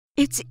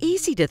It's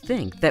easy to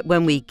think that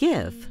when we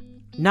give,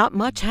 not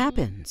much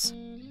happens.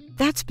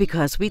 That's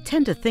because we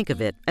tend to think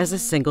of it as a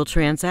single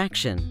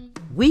transaction.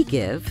 We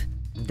give,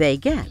 they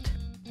get.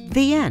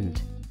 The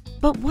end.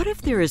 But what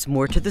if there is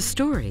more to the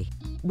story?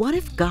 What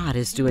if God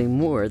is doing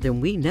more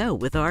than we know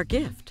with our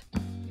gift?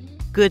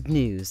 Good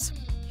news.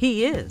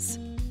 He is.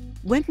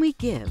 When we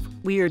give,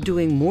 we are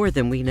doing more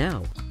than we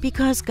know,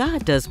 because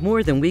God does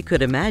more than we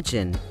could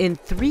imagine in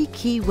 3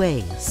 key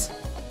ways.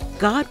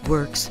 God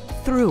works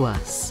through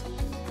us.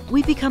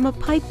 We become a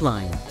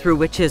pipeline through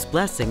which His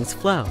blessings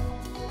flow.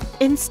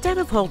 Instead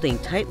of holding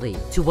tightly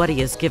to what He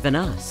has given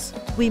us,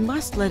 we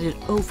must let it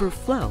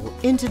overflow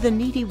into the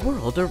needy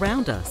world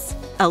around us,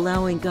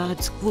 allowing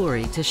God's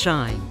glory to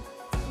shine.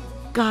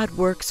 God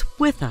works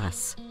with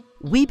us.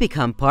 We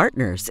become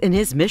partners in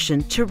His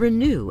mission to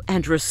renew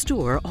and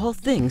restore all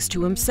things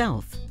to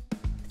Himself.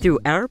 Through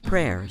our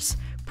prayers,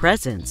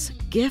 presence,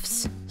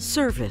 gifts,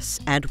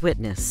 service, and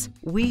witness,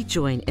 we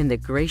join in the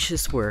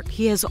gracious work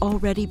He has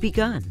already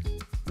begun.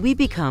 We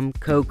become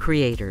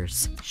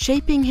co-creators,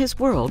 shaping His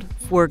world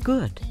for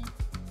good.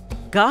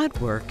 God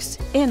works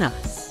in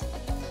us.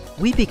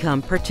 We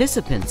become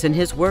participants in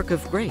His work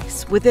of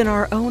grace within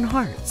our own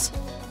hearts.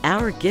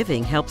 Our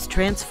giving helps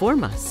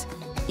transform us,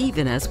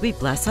 even as we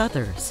bless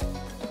others.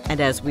 And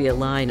as we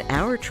align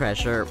our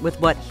treasure with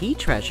what He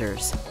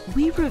treasures,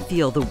 we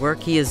reveal the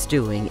work He is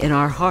doing in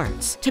our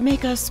hearts to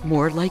make us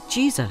more like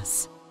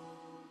Jesus.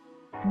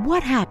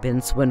 What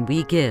happens when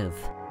we give?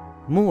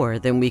 More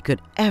than we could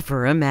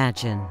ever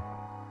imagine.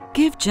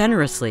 Give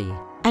generously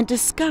and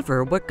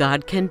discover what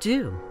God can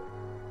do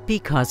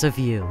because of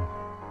you.